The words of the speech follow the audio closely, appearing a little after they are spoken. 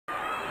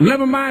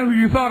Never mind who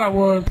you thought I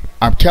was.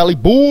 I'm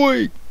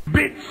CALIBOY.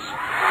 Bitch.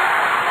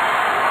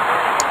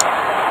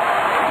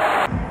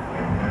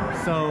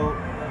 So,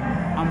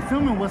 I'm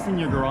filming what's in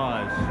your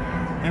garage,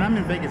 and I'm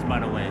in Vegas, by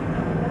the way.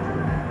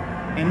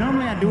 And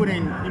normally I do it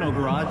in,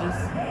 garages,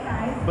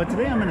 but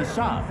today I'm in a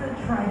shop.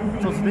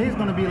 So today's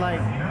gonna be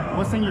like,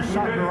 what's in your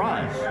shop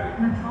garage?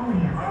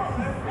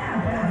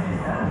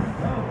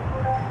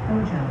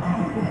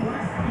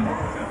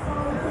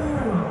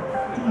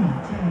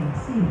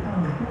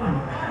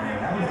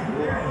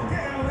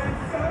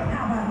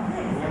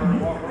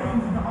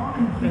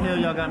 What the hell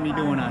y'all got me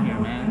doing out here,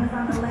 man?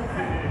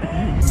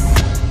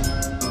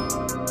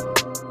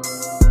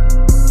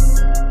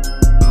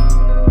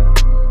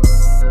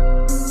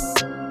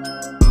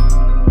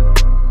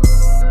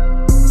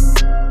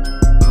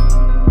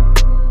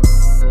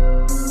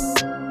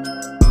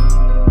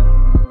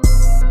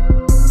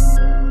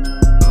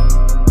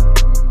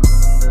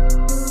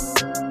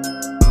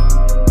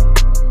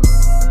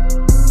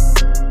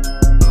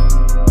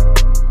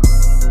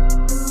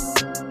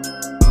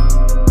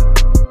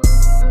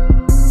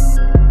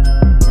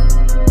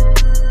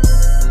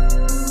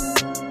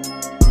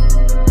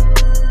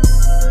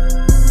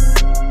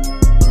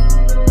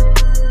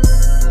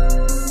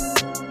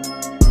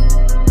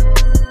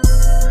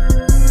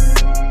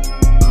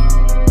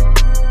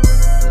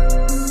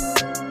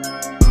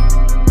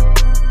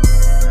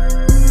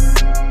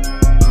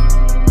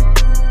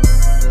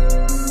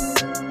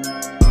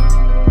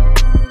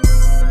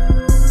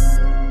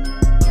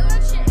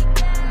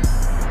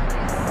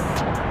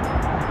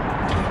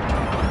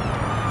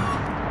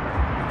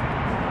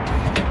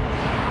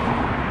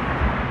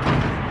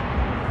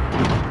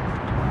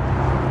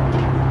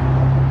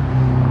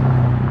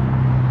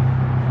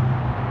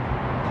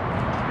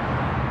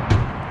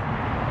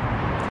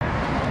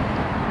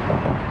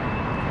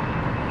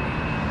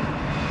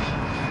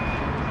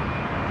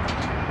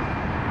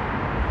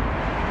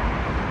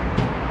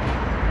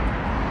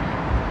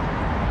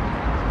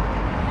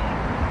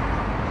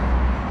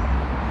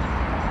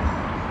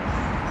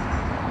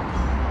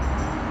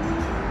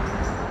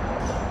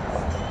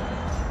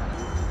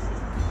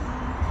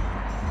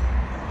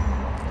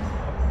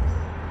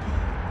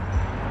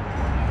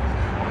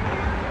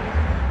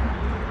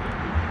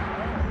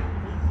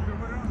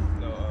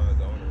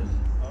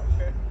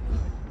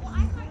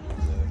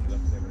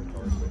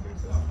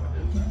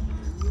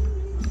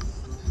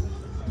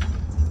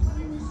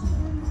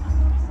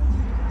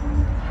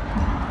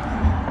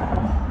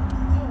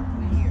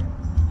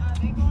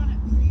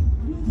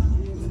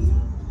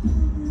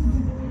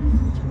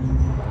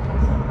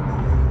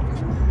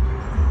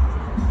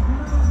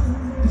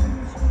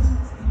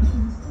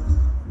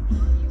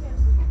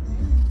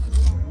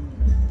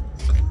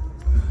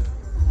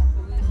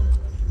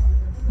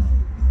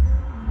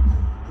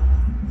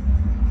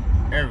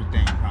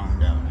 Everything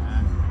calmed out,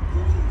 man.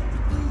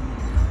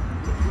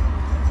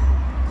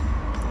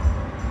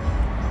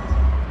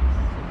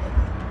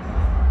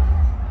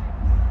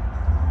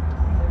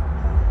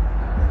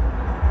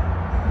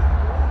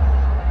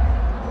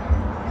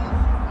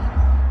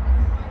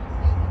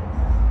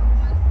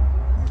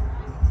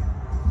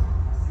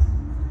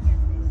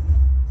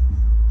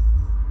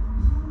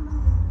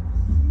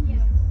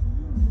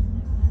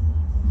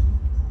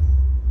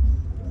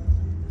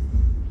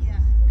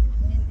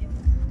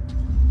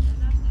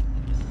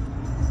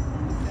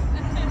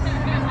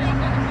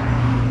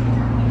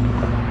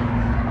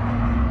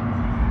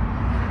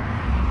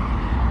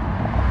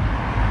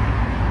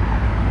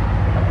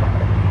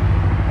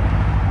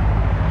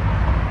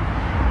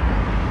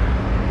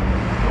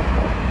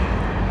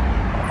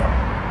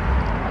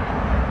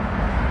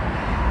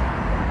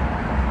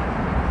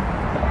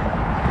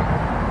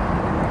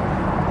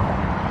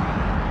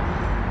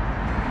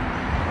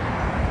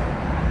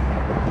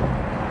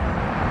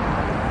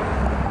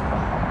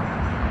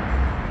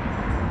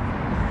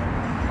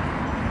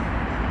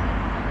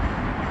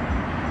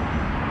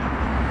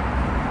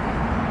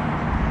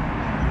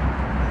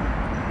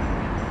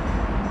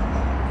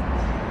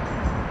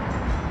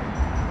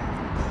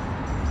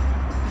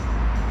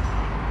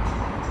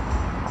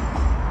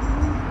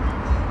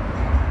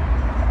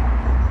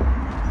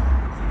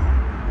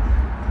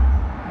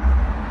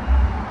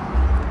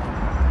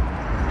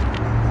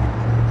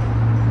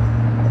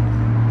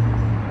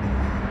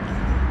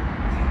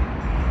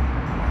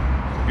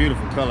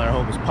 Beautiful color. I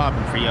hope it's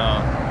popping for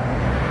y'all.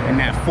 And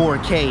that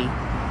 4K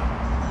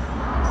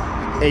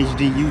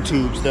HD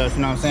YouTube stuff,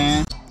 you know what I'm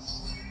saying?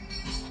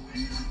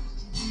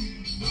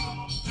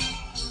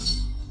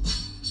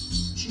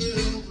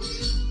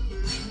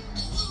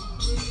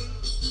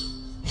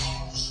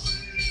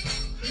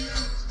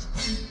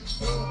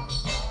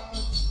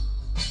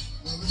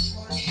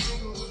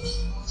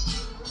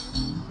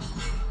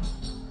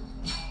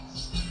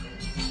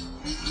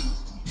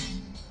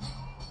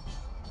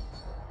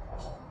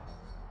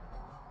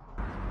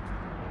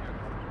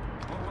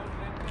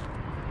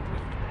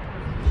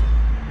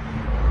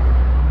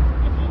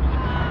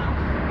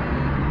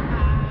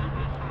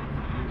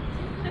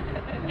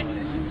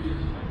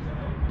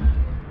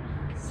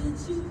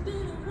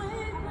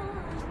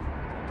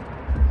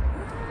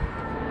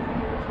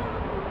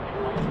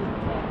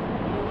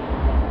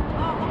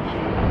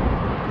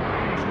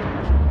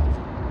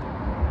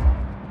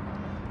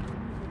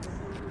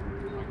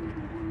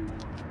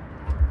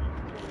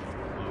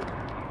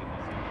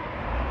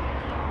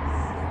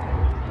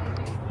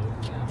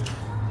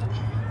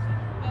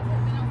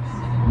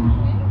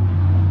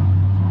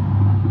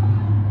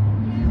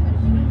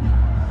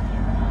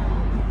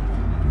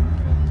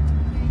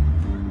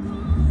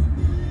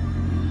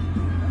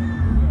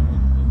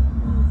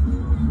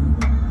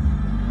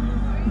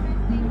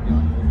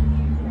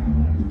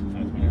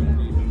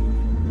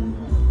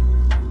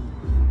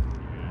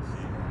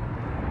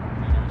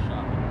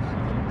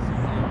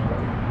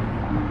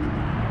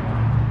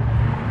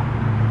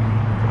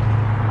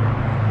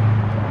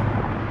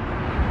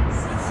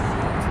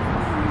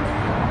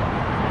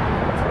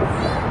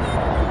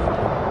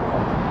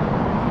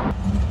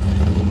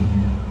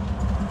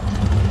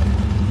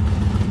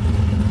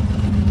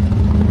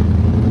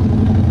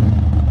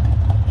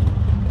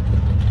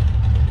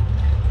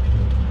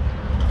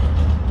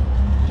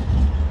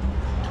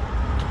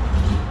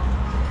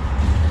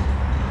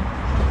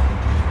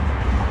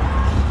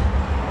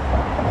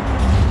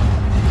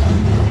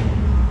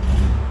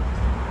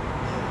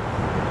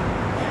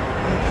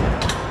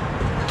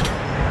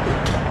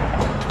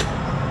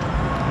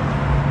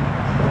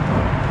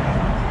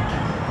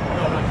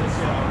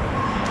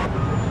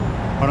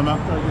 them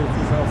out? Try to get a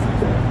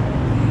 2006.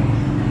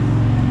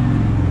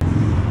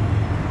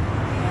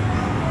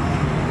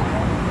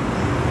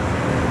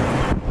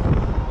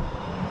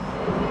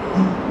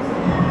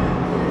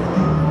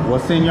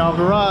 What's in y'all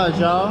garage,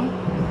 y'all?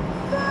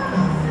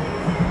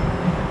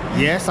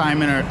 Yes,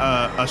 I'm in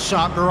a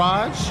shop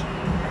garage,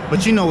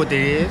 but you know what it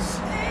is.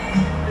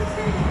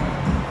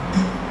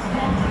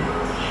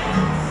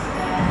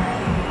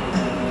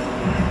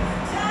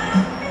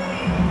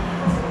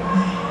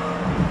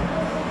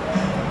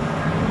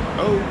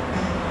 Oh.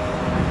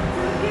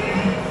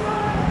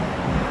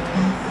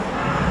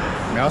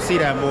 Y'all see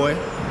that, boy?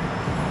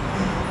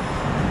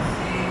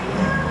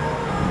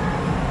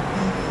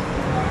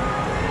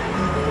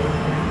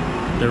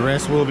 The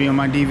rest will be on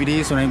my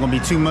DVD, so it ain't gonna be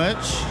too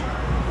much.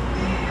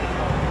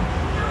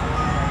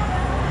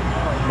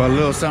 But a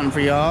little something for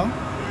y'all.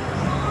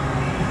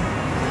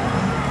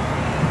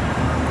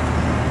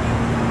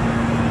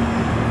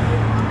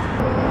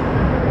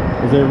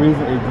 Is there a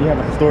reason? Do you have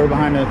a story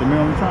behind the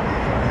mill in the trunk? I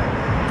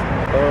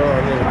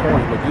mean, the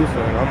current Medusa,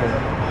 and I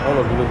don't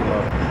know if you look at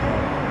my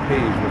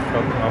page, which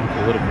I'm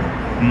political.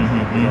 You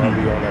know, I'll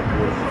be on that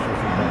political shit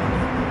sometimes.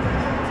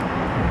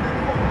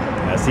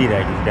 I see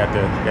that. You got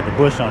the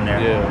bush on there.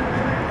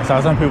 Yeah. I saw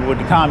some people with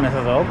the comments. I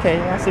was like,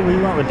 okay, I see where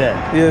you went with that.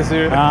 Yeah,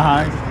 sir.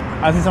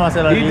 I see somebody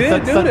said, like, he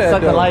did do that,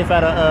 suck the life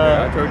out of.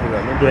 Yeah, I told you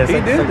that. Yeah,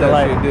 he did that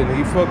life. shit, didn't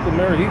he? He fucked the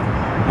mayor.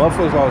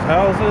 Motherfuckers lost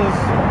houses.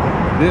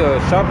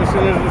 The shopping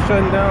centers were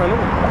shutting down.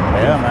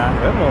 Yeah, man.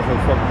 That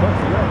motherfucker fucking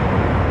country.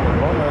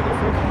 Yeah. All that to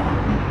fix.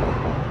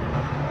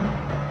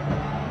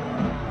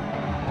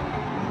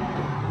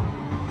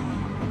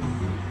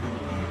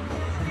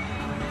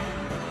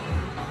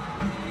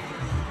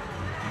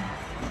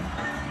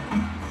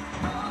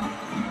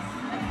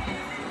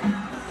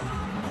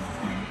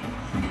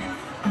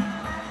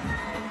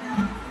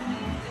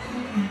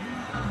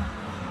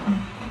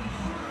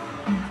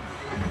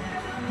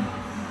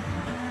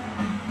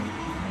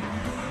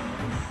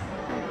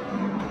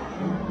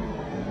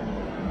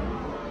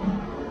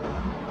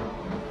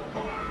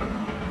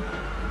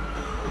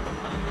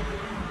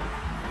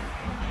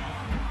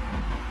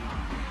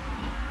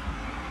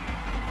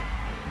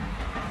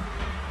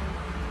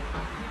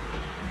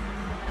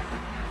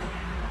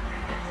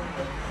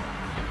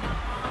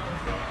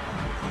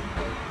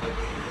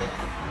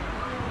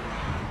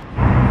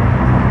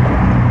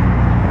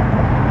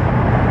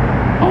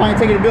 How long did it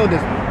take you to build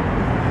this?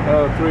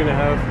 3.5 years.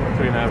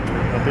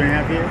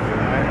 3.5 years?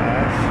 Alright.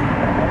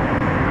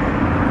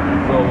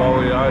 Drove all the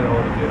way to Idaho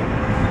to get it.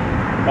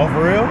 Oh,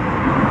 for real?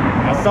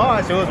 I saw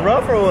it. So it was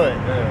rough or what?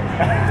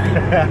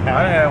 Yeah.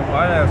 I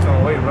had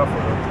some way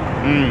rougher though.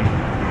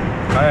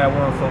 I had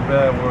one so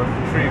bad where the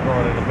tree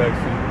growing in the back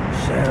seat.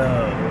 Shut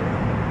up.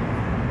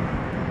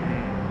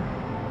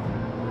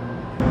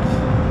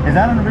 Is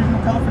that an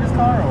original color for this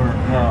car or?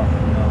 No.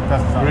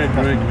 That's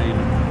Greg made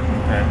it.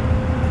 Okay.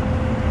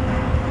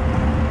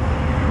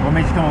 What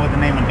made you come up with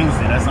the name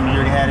Medusa? That's something you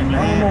already had in your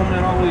head? I don't know,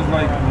 man. I always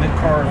like Nick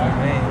cars with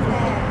names.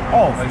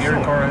 Oh, like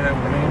every car I had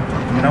with names.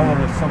 And I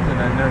wanted something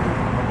that never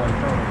nobody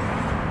thought of.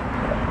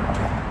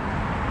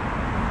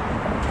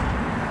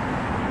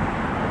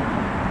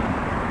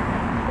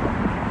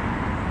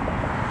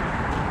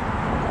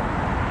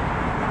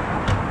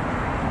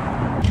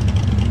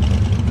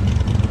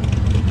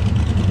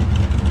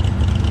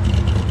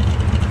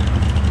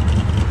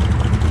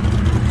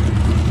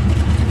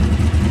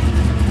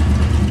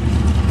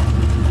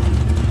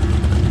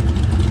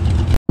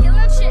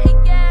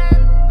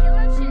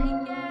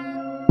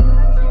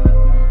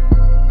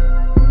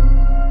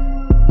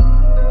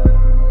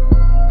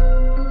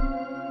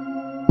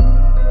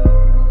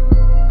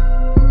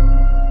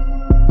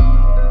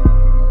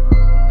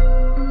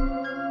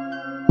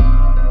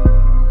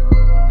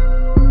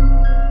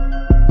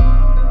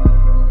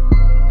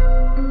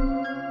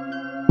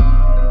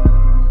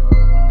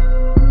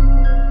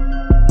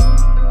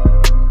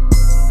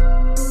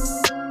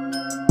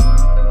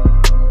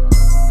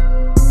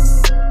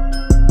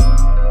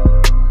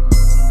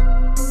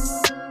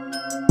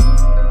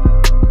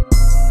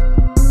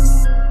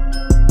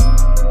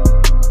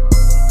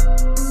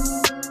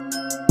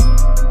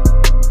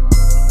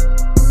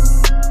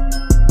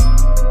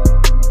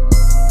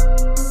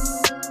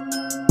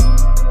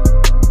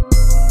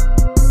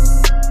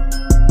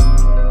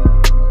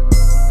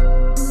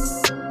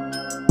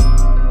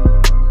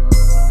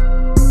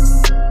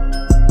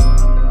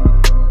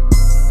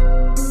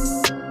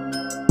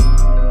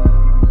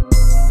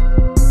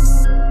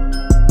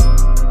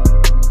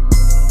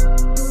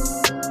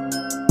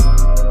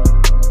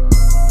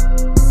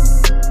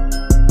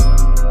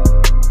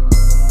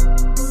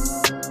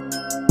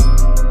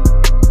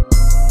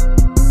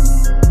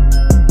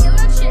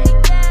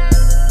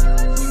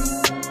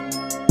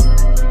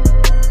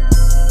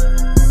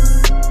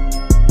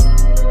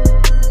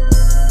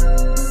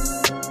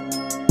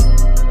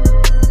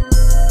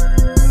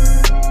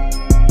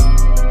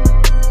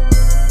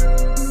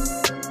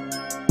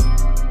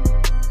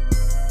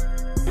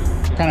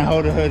 Kind of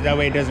hold the hood that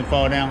way it doesn't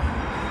fall down.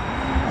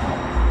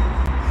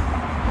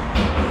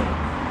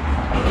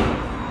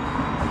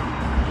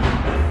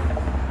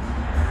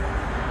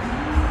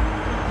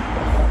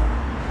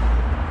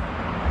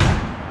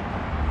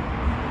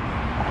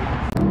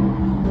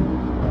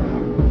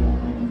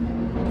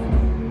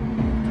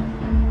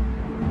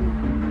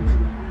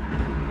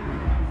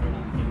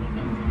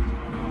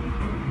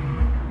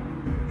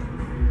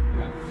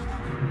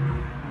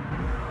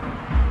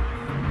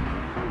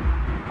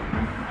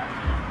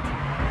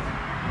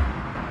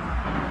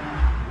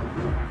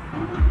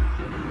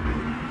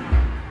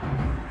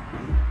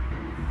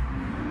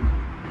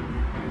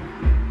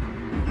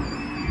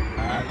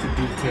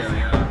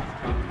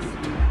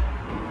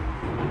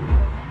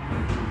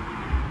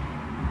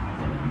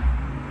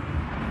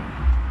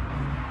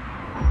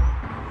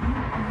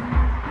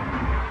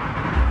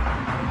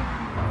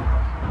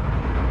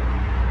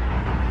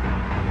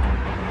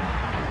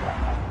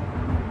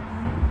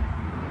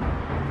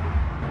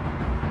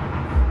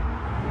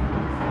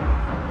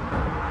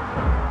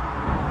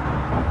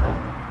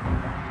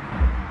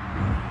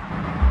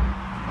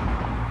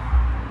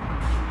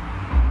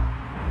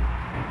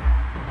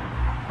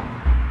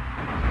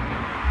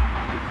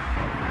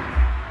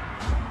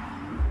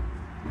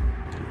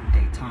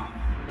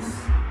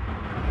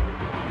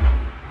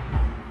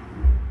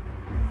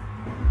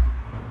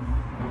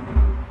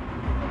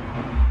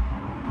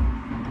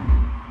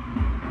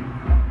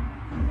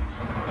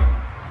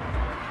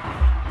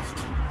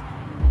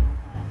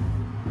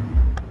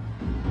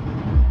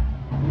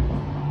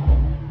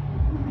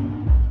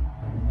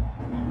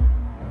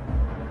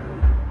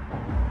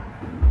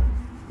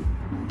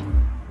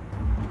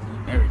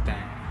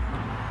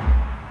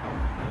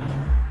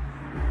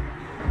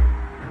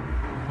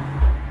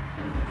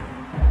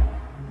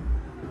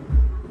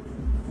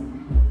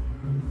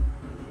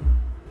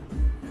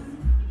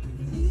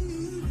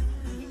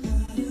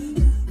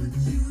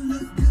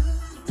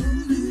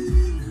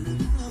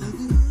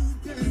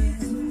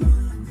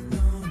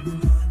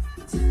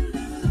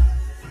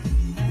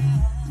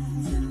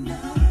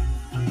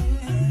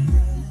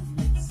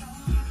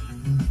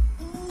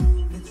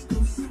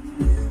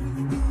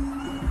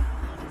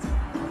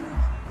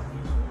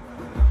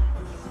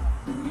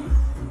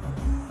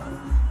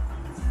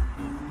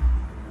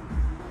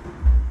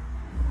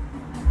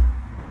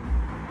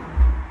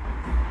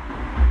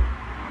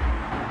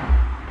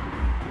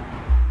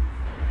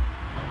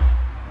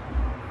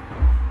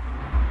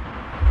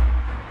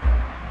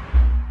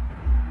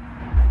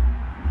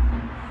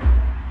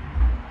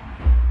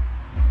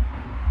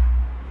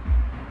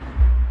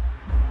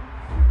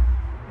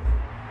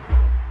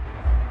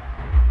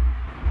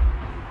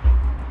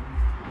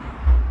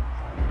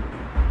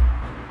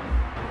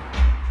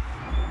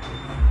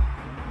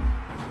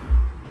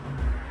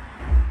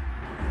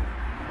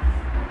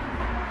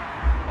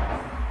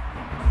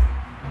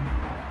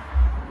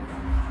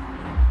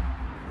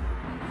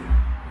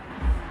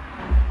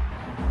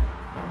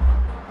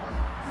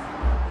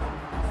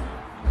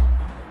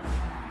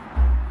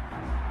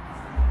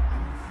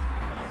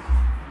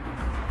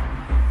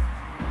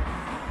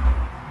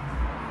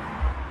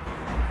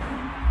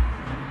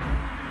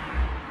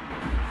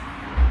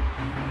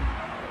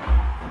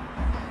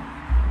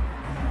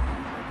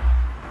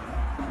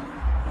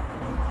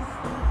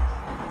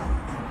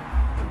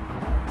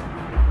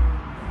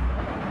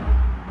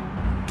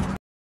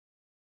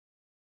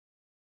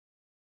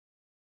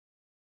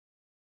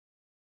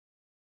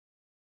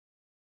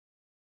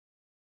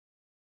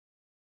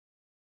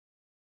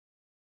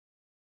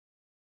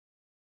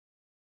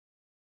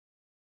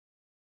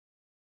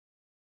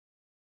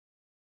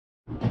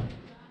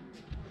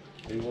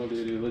 Maybe one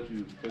day they let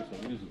you play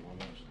some music on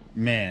that shit.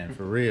 Man,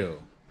 for real.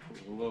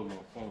 I love my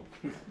phone.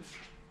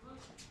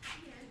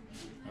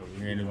 Over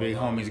here in the big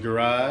homie's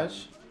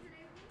garage.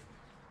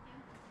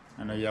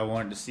 I know y'all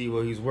wanted to see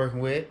what he's working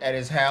with at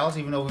his house,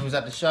 even though we was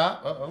at the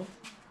shop. Uh-oh.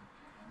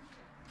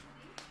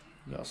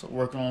 He also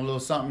working on a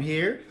little something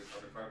here.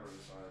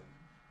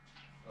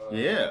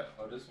 Yeah.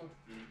 Oh, this one?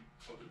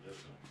 Something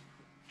different.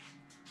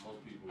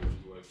 Most people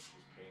use like this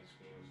paint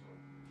scheme or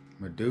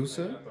something.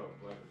 Medusa. I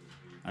thought black was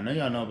I know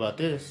y'all know about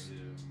this. Yeah.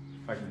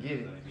 If I can get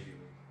it.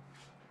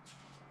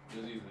 It's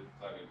either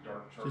like a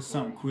dark charcoal. Just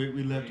something quick.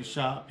 We left the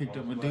shop, picked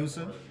up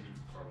Medusa.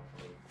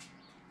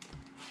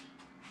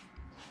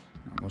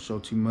 I'm gonna show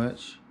too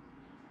much.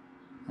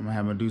 I'm gonna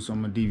have Medusa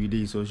on my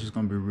DVD, so it's just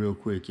gonna be real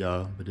quick,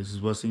 y'all. But this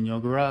is what's in your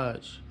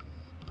garage.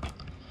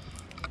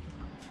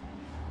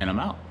 And I'm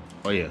out.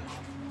 Oh yeah.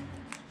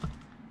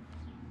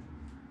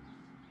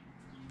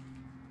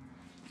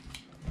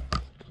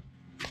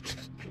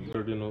 You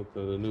heard the new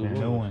The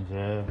new ones,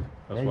 yeah.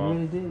 That's why,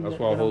 really did. That's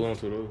why I hold on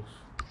to those.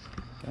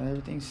 Got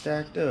everything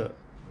stacked up.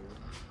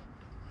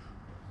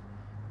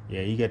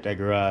 Yeah, you got that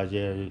garage,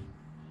 yeah.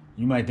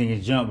 You might think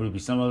it's junk, but it'll be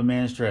some other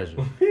man's treasure.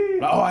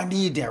 Like, oh, I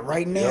need that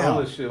right now. Yeah,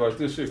 all this shit, like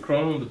this shit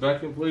chrome, the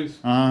back in place.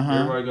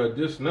 Everybody got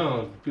this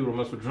now. People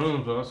mess with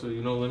drums, so I said,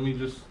 you know, let me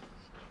just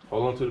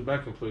hold on to the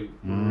backing plate.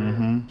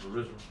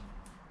 Original.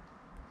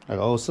 Like an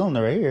old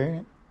cylinder right here,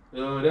 ain't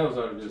it? That was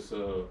out of this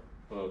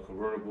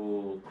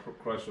convertible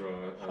crusher.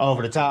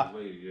 Over the top?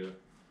 Yeah.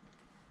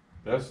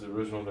 That's the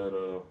original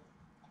that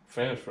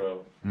fan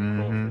shroud.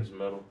 It's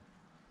metal.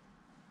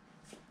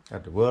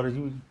 Got the welder.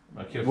 You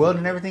I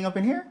welding everything up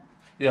in here?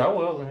 Yeah, I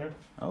weld in here.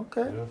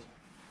 Okay. Yeah.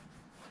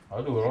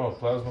 I do it all.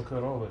 Plasma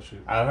cut, all that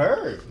shit. I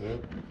heard.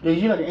 Yeah.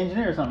 You like an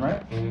engineer or something,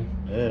 right?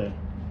 Yeah.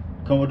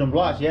 Come with them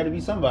blocks. You had to be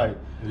somebody.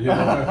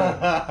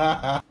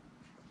 Yeah.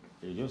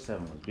 Dude, your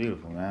 7 was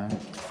beautiful, man.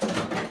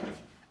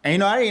 And you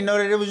know, I didn't know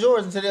that it was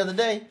yours until the other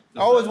day. I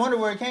always wondered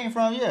where it came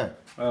from. Yeah.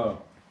 Oh.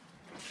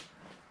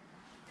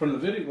 From the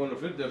video, the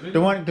video.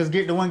 The one,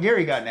 the one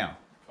Gary got now.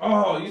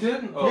 Oh, you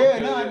didn't? Oh, yeah, okay,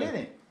 no, I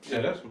didn't.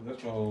 Yeah, that's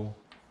my whole.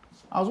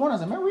 I was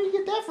wondering, man, where you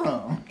get that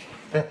from?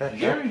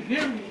 Gary,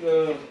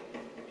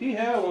 he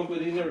had one, but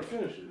he never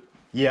finished it.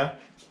 Yeah.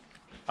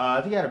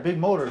 I think he had a big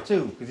motor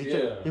too, because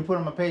he put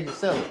on my page to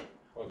sell it.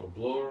 Like a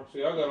blower.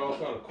 See, I got all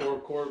kind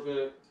of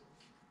Corvette,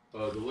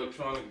 the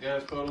electronic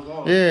gas pedals,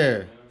 all yeah. that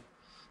shit, man.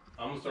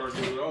 I'm gonna start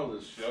doing all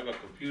this shit. I got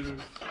computers.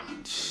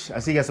 I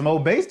see you got some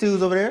old bass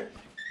tubes over there.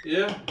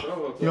 Yeah.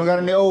 You don't got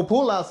any old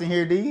pull-outs in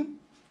here, do you?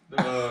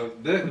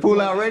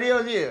 Pull-out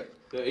radios, yeah.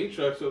 The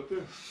 8-track's up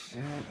there.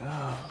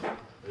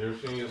 You ever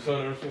seen your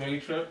son ever seen an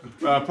 8-track?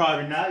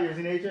 Probably not. You ever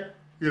seen an 8-track?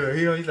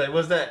 Yeah, he's like,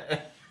 what's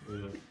that?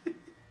 Yeah.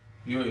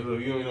 You ain't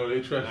know the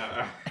 8-track?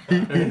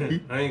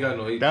 I ain't got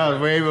no 8-track. That was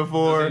way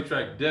before.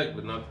 8-track deck,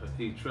 but not the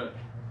 8-track.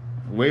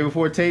 Way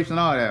before tapes and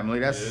all that. I'm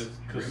like, that's... Yeah, it's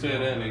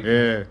cassette and 8-track.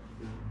 Yeah.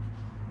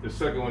 The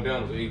second one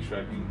down is an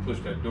 8-track. You can push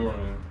that door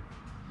in.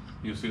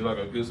 You'll see like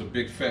it's a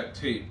big fat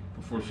tape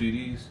before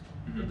CDs.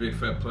 A big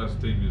fat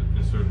plastic tape you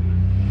insert in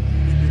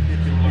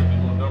there. See where like the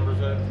little numbers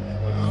at?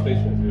 Like the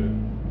stations,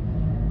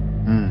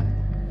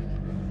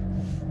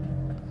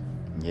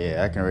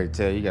 Yeah, I can already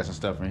tell you got some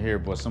stuff in here,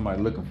 but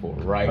somebody looking for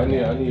it right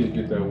now. I need to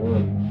get that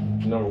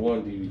number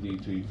one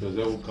DVD to you because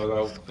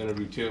I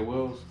interviewed Ted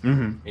Wells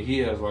and he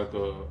has like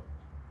a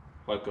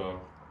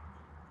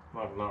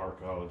not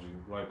archaeology,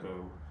 like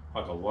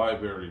a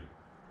library,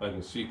 like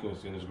in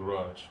sequence in his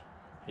garage,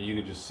 and you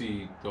can just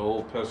see the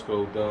old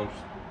Pesco dumps,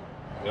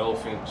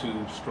 elephant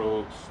tube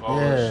strokes, all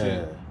that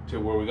shit to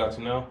where we got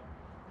to now.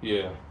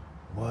 Yeah.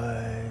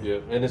 What? Yeah,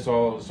 and it's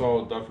all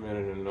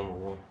documented in number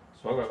one.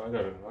 So I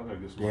gotta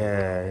get some.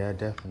 Yeah,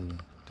 definitely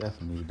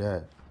need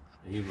that.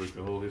 And he looked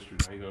the whole history.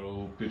 He got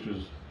old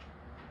pictures.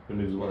 When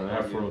niggas wearing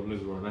afros,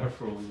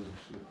 and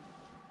shit.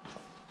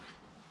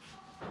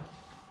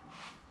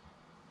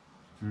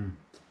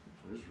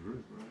 It's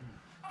really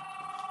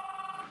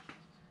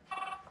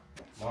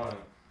mine.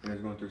 You guys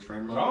going through his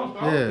frame? I was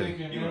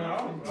thinking, I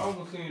was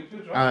gonna send you a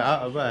picture. I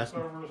was too.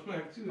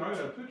 I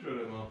got a picture of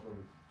that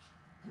motherfucker.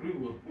 We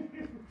will.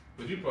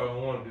 But you probably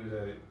don't want to do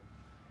that.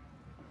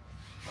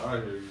 I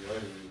hear you.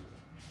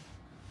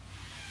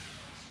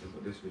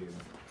 Put this video.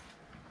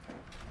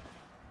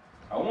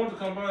 I wanted to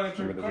come by and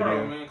check the car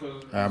out, man,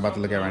 because I'm about to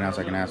look at it right now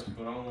so I can ask him.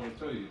 But I don't want to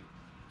tell you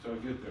until I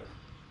get there.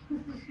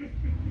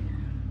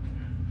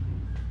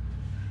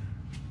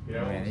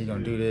 Yeah, Man, he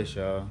gonna do this,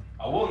 y'all.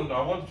 I wanted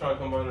to try to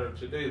come by there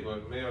today,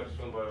 but maybe I just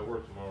come by at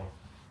work tomorrow.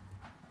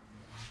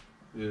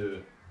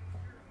 Yeah.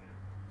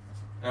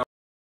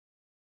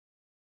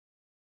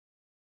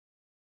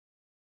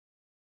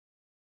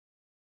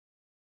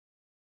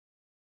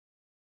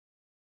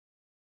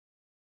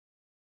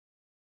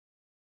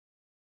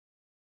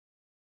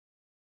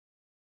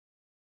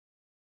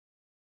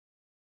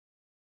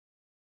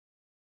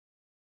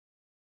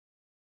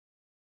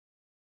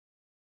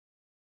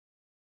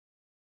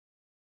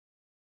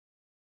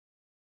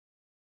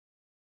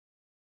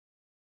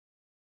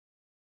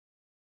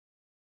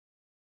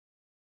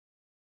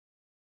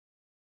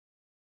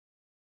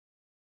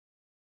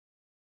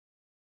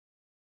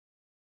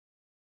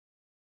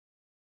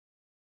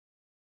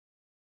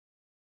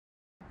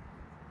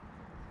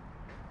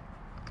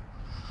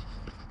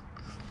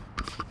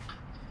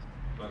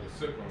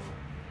 sick one.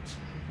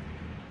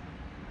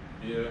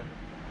 Yeah.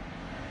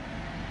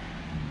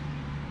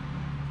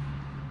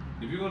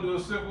 If you're gonna do a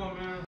sick one,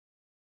 man,